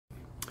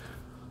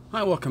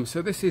Hi, welcome.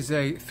 So this is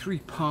a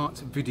three-part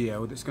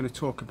video that's going to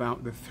talk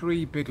about the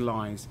three big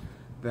lies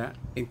that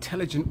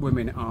intelligent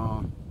women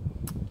are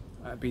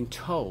being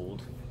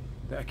told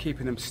that are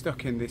keeping them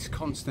stuck in this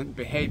constant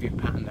behavior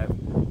pattern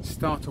of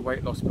start a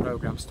weight loss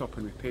program, stop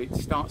and repeat,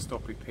 start,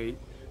 stop, repeat,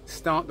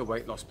 start the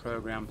weight loss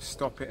program,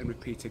 stop it and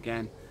repeat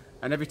again,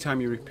 and every time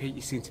you repeat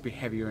you seem to be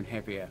heavier and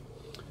heavier.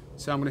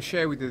 So I'm going to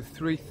share with you the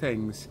three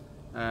things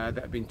that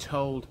have been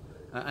told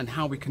and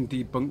how we can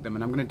debunk them,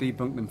 and I'm going to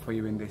debunk them for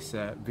you in this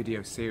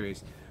video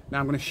series. Now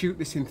I'm going to shoot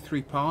this in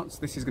three parts.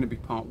 This is going to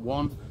be part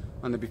one,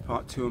 and there'll be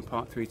part two and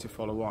part three to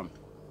follow on,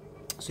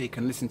 so you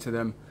can listen to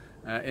them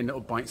in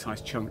little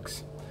bite-sized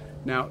chunks.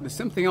 Now there's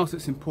something else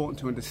that's important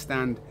to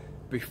understand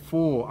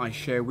before I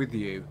share with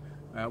you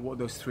what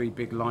those three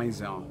big lies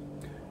are,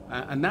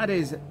 and that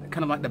is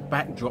kind of like the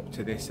backdrop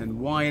to this, and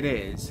why it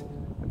is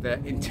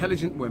that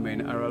intelligent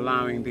women are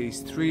allowing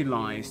these three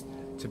lies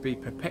to be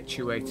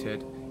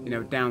perpetuated,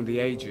 down the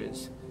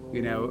ages.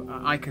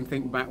 I can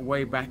think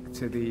way back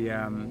to the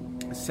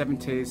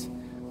 70s,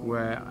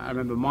 where I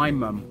remember my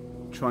mum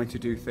trying to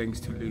do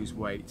things to lose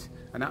weight,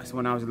 and that's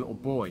when I was a little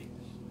boy.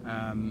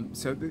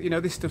 So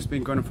this stuff's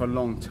been going on for a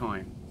long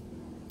time.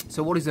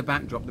 So what is the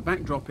backdrop? The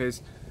backdrop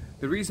is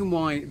the reason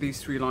why these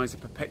three lies are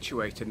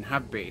perpetuated and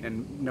have been,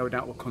 and no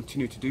doubt will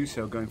continue to do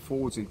so going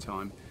forwards in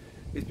time,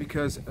 is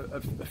because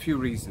of a few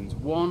reasons.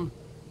 One,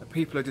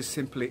 people are just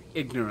simply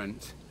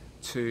ignorant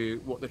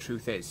to what the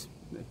truth is.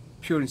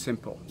 Pure and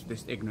simple,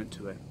 just ignorant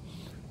to it.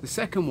 The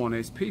second one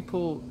is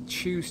people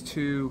choose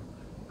to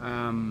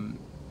kind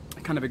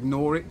of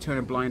ignore it, turn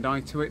a blind eye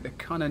to it. They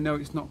kind of know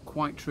it's not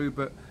quite true,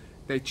 but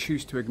they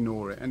choose to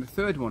ignore it. And the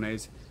third one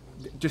is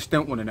just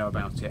don't want to know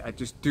about it. I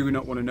just do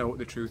not want to know what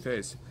the truth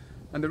is.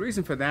 And the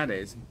reason for that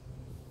is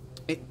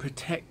it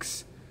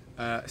protects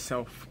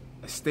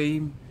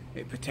self-esteem,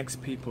 it protects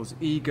people's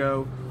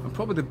ego, and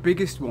probably the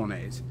biggest one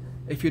is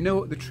if you know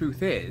what the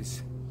truth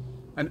is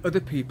and other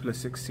people are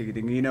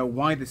succeeding, and you know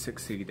why they're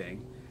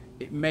succeeding,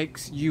 it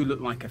makes you look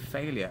like a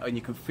failure and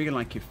you can feel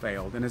like you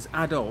failed. And as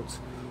adults,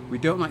 we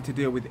don't like to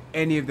deal with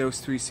any of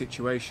those three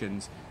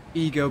situations: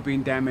 ego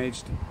being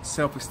damaged,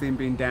 self-esteem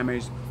being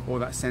damaged, or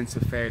that sense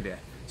of failure.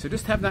 So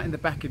just have that in the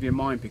back of your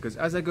mind, because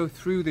as I go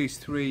through these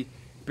three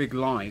big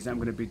lies I'm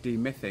going to be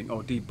demything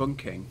or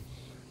debunking,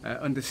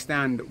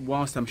 understand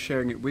whilst I'm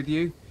sharing it with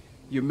you,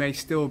 you may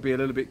still be a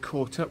little bit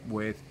caught up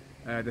with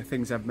the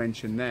things I've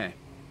mentioned there.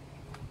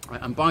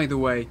 And by the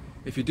way,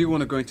 if you do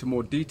want to go into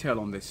more detail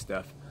on this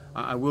stuff,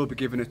 I will be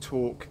giving a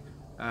talk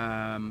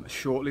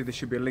shortly. There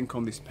should be a link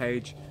on this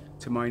page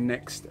to my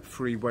next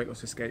free weight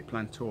loss escape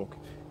plan talk.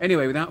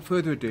 Anyway, without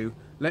further ado,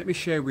 let me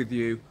share with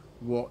you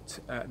what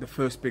the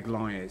first big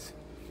lie is.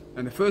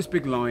 And the first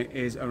big lie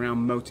is around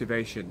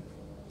motivation.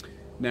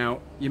 Now,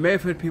 you may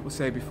have heard people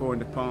say before in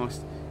the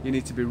past, you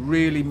need to be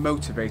really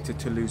motivated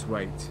to lose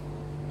weight.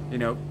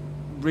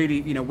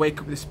 Really, wake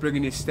up with a spring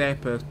in your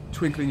step, a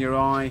twinkle in your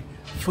eye,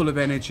 full of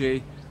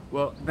energy.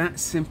 Well, that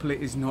simply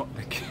is not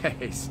the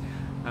case.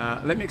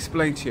 Let me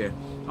explain to you.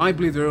 I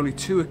believe there are only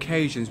two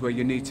occasions where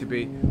you need to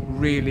be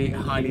really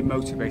highly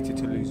motivated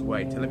to lose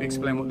weight. And let me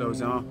explain what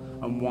those are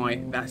and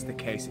why that's the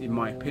case in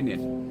my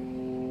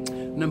opinion.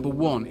 Number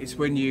one, it's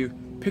when you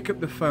pick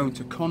up the phone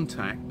to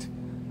contact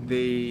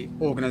the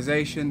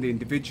organization, the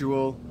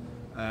individual,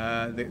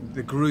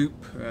 the group,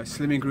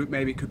 slimming group,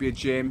 maybe it could be a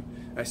gym,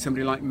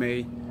 somebody like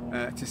me,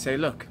 to say,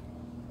 look,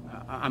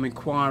 I'm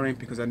inquiring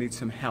because I need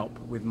some help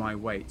with my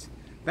weight.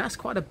 That's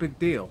quite a big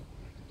deal,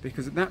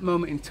 because at that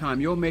moment in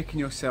time you're making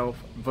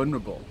yourself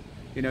vulnerable.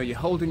 You're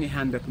holding your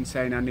hand up and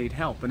saying I need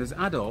help, and as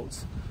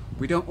adults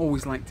we don't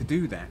always like to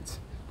do that.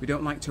 We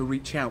don't like to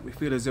reach out. We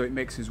feel as though it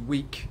makes us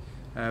weak,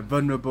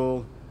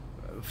 vulnerable,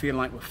 feel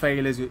like we're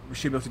failures. We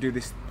should be able to do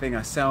this thing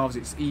ourselves.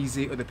 It's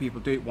easy, other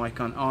people do it, why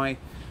can't I?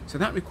 So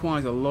that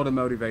requires a lot of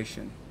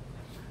motivation.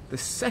 The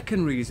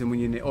second reason when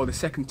you need, or the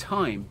second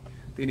time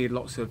that you need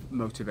lots of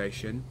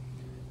motivation,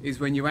 is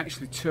when you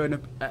actually turn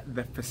up at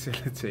the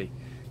facility.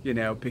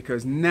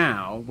 Because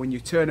now when you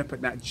turn up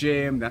at that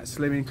gym, that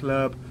slimming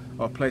club,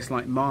 or a place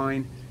like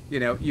mine,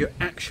 you're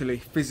actually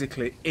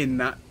physically in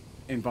that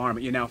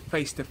environment. You're now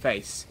face to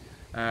face.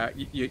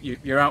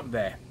 You're out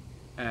there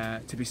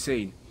to be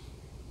seen.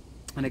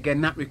 And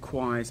again, that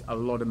requires a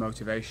lot of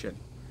motivation.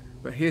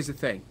 But here's the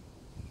thing.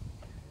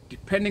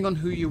 Depending on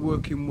who you're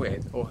working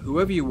with, or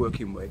whoever you're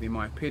working with, in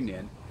my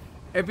opinion,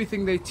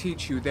 everything they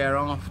teach you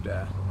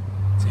thereafter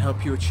to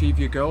help you achieve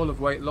your goal of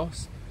weight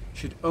loss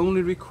should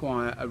only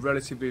require a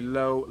relatively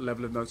low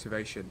level of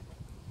motivation.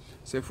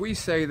 So if we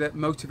say that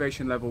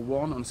motivation level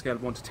 1 on a scale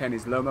of 1 to 10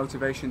 is low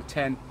motivation,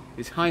 10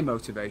 is high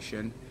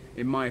motivation,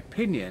 in my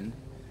opinion,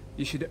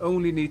 you should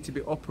only need to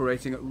be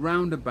operating at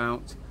round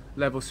about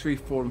levels 3,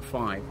 4 and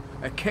 5.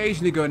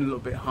 Occasionally going a little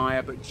bit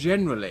higher, but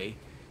generally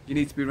you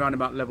need to be around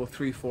about level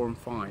 3, 4 and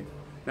 5.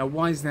 Now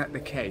why is that the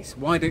case?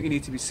 Why don't you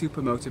need to be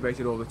super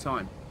motivated all the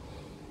time?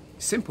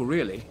 Simple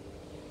really.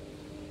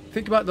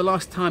 Think about the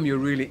last time you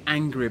were really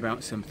angry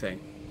about something.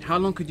 How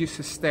long could you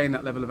sustain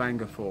that level of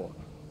anger for?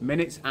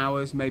 Minutes,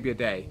 hours, maybe a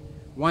day.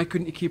 Why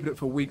couldn't you keep it up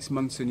for weeks,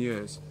 months and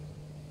years?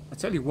 I'll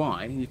tell you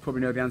why, and you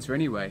probably know the answer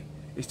anyway.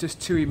 It's just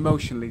too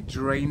emotionally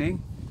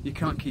draining. You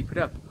can't keep it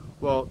up.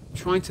 Well,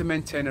 trying to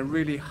maintain a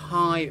really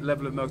high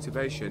level of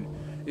motivation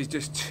is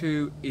just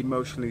too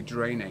emotionally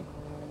draining.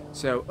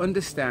 So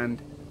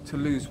understand, to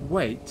lose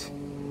weight,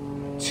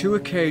 2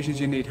 occasions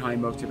you need high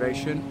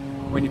motivation: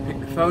 when you pick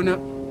the phone up,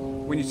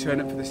 when you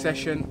turn up for the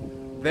session.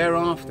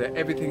 Thereafter,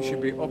 everything should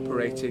be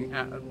operating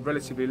at a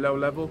relatively low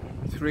level,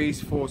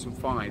 3s, 4s and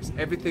 5s.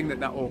 Everything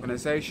that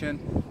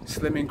organisation,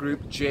 slimming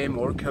group, gym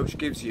or a coach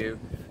gives you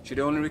should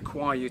only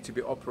require you to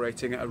be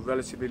operating at a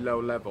relatively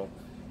low level,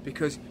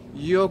 because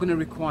you're going to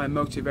require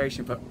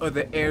motivation for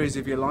other areas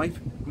of your life,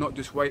 not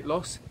just weight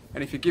loss.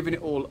 And if you're giving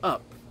it all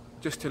up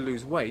just to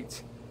lose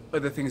weight,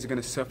 other things are going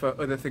to suffer,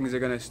 other things are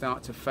going to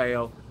start to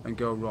fail and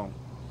go wrong.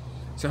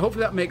 So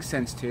hopefully that makes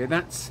sense to you.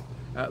 That's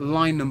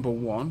line number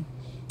 1.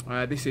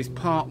 This is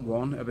part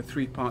 1 of a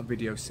 3-part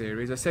video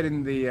series. I said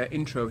in the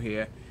intro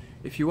here,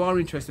 if you are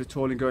interested at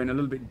all in going a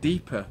little bit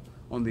deeper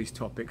on these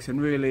topics and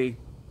really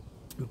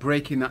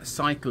breaking that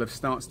cycle of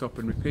start, stop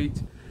and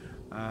repeat,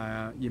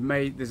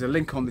 there's a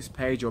link on this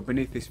page or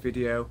beneath this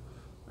video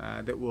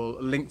that will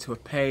link to a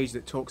page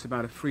that talks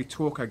about a free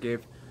talk I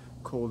give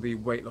called the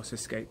Weight Loss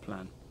Escape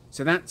Plan.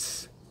 So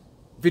that's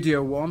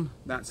video 1,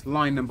 that's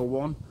line number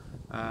 1.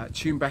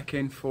 Tune back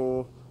in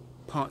for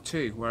part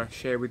 2, where I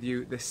share with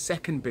you the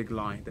second big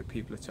lie that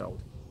people are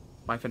told.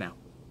 Bye for now.